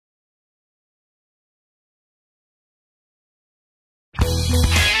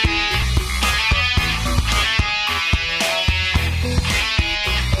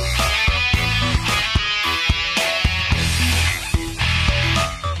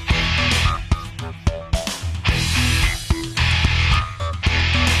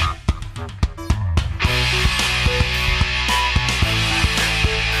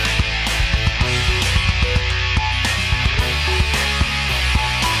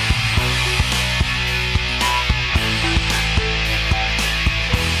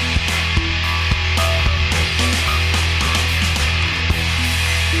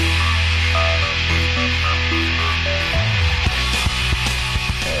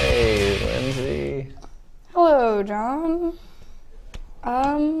Hello, John.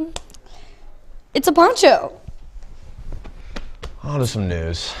 It's a poncho. On to some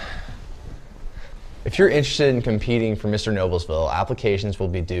news. If you're interested in competing for Mr. Noblesville, applications will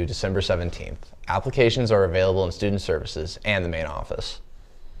be due December 17th. Applications are available in Student Services and the main office.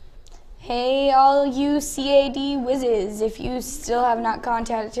 Hey, all you CAD whizzes, if you still have not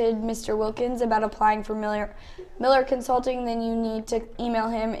contacted Mr. Wilkins about applying for Miller Consulting, then you need to email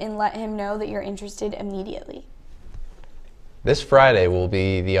him and let him know that you're interested immediately. This Friday will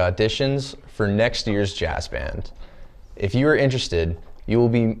be the auditions for next year's jazz band. If you are interested, you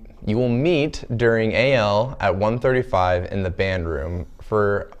will meet during AL at 1:35 in the band room.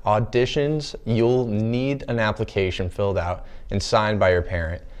 For auditions, you'll need an application filled out and signed by your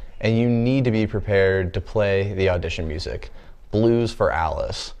parent, and you need to be prepared to play the audition music, Blues for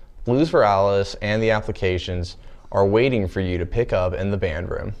Alice. Blues for Alice and the applications are waiting for you to pick up in the band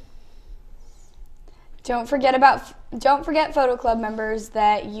room. Don't forget Photo Club members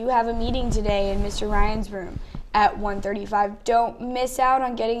that you have a meeting today in Mr. Ryan's room at 1:35. Don't miss out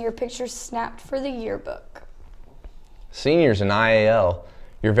on getting your picture snapped for the yearbook. Seniors in IAL,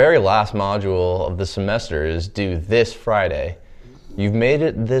 your very last module of the semester is due this Friday. You've made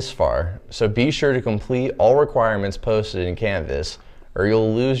it this far, so be sure to complete all requirements posted in Canvas or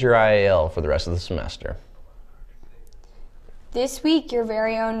you'll lose your IAL for the rest of the semester. This week, your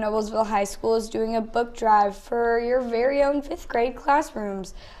very own Noblesville High School is doing a book drive for your very own 5th grade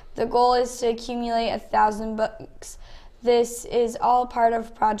classrooms. The goal is to accumulate 1,000 books. This is all part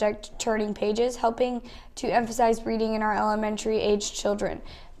of Project Turning Pages, helping to emphasize reading in our elementary-aged children.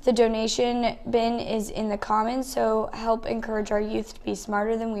 The donation bin is in the Commons, so help encourage our youth to be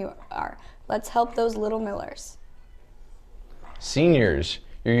smarter than we are. Let's help those little Millers. Seniors,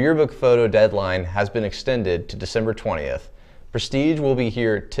 your yearbook photo deadline has been extended to December 20th. Prestige will be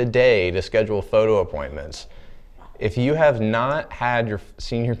here today to schedule photo appointments. If you have not had your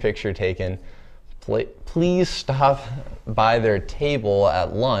senior picture taken, please stop by their table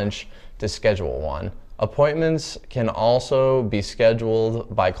at lunch to schedule one. Appointments can also be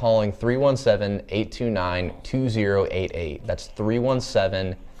scheduled by calling 317-829-2088. That's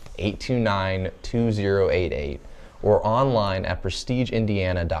 317-829-2088 or online at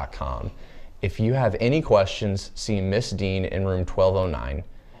prestigeindiana.com. If you have any questions, see Miss Dean in room 1209.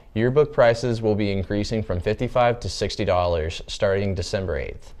 Yearbook prices will be increasing from $55 to $60 starting December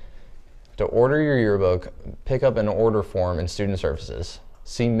 8th. To order your yearbook, pick up an order form in Student Services.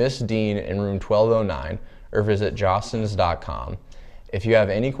 See Miss Dean in room 1209 or visit jostens.com. If you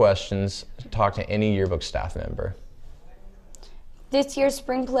have any questions, talk to any yearbook staff member. This year's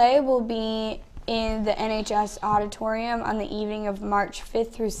spring play will be in the NHS Auditorium on the evening of March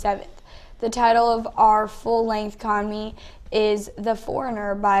 5th through 7th. The title of our full-length comedy is The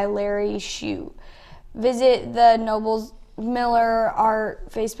Foreigner by Larry Shue. Visit the Nobles Miller Art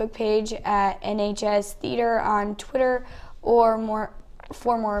Facebook page at NHS Theater on Twitter or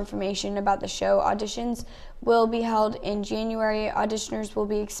for more information about the show. Auditions will be held in January. Auditioners will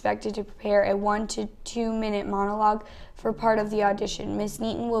be expected to prepare a 1 to 2 minute monologue for part of the audition. Miss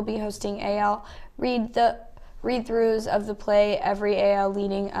Neaton will be hosting AL read-throughs of the play every AL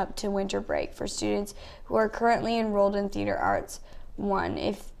leading up to winter break for students who are currently enrolled in Theater Arts 1.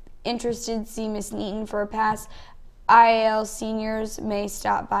 If interested, see Miss Neaton for a pass. IAL seniors may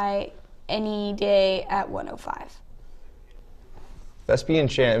stop by any day at 1:05. Thespian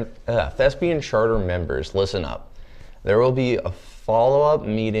Charter members, listen up. There will be a follow-up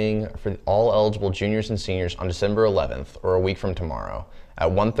meeting for all eligible juniors and seniors on December 11th, or a week from tomorrow,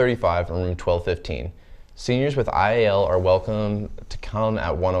 at 1:35 in room 1215. Seniors with IAL are welcome to come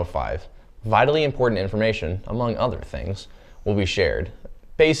at 1:05. Vitally important information, among other things, will be shared.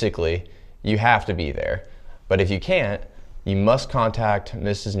 Basically, you have to be there. But if you can't, you must contact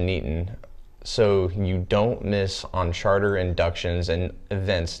Mrs. Neaton so you don't miss on charter inductions and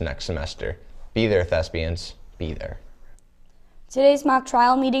events next semester. Be there, thespians. Be there. Today's mock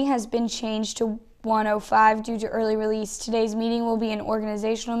trial meeting has been changed to 1:05 due to early release. Today's meeting will be an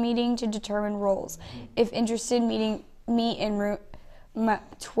organizational meeting to determine roles. If interested, meet in room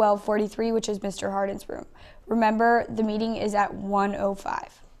 1243, which is Mr. Harden's room. Remember, the meeting is at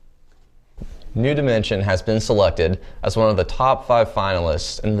 1:05. New Dimension has been selected as one of the top 5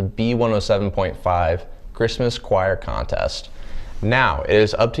 finalists in the B107.5 Christmas Choir Contest. Now, it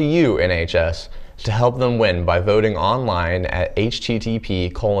is up to you, NHS, to help them win by voting online at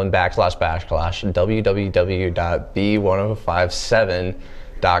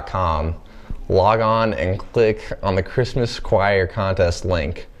http://www.b1057.com. Log on and click on the Christmas Choir Contest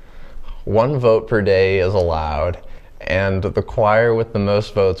link. 1 vote per day is allowed, and the choir with the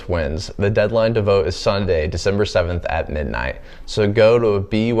most votes wins. The deadline to vote is Sunday, December 7th at midnight. So go to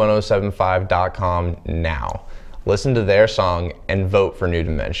b1075.com now. Listen to their song and vote for New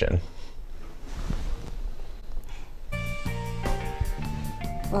Dimension.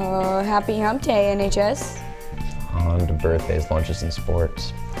 Happy Hump Day, NHS. On to birthdays, lunches, and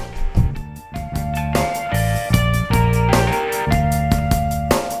sports.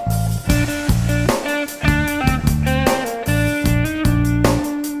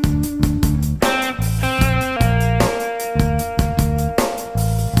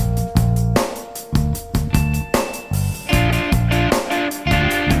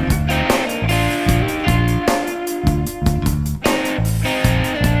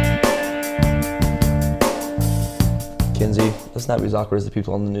 Kinsey, let's not be as awkward as the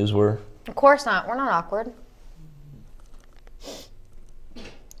people on the news were. Of course not. We're not awkward.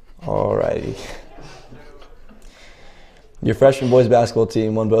 Alrighty. Your freshman boys basketball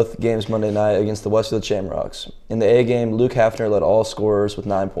team won both games Monday night against the Westfield Shamrocks. In the A game, Luke Hafner led all scorers with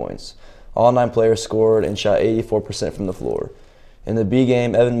 9 points. All 9 players scored and shot 84% from the floor. In the B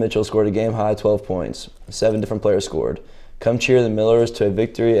game, Evan Mitchell scored a game-high 12 points. 7 different players scored. Come cheer the Millers to a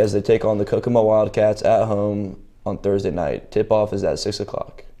victory as they take on the Kokomo Wildcats at home on Thursday night. Tip-off is at 6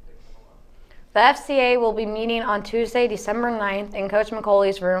 o'clock. The FCA will be meeting on Tuesday, December 9th in Coach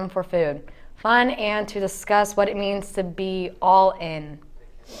McCauley's room for food, fun, and to discuss what it means to be all in.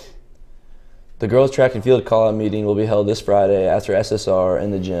 The girls' track and field call-out meeting will be held this Friday after SSR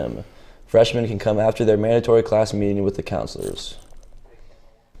in the gym. Freshmen can come after their mandatory class meeting with the counselors.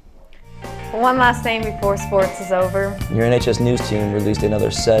 One last thing before sports is over. Your NHS News team released another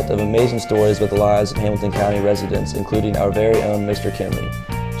set of amazing stories about the lives of Hamilton County residents, including our very own Mr. Kinley.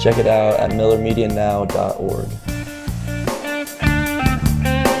 Check it out at millermedianow.org.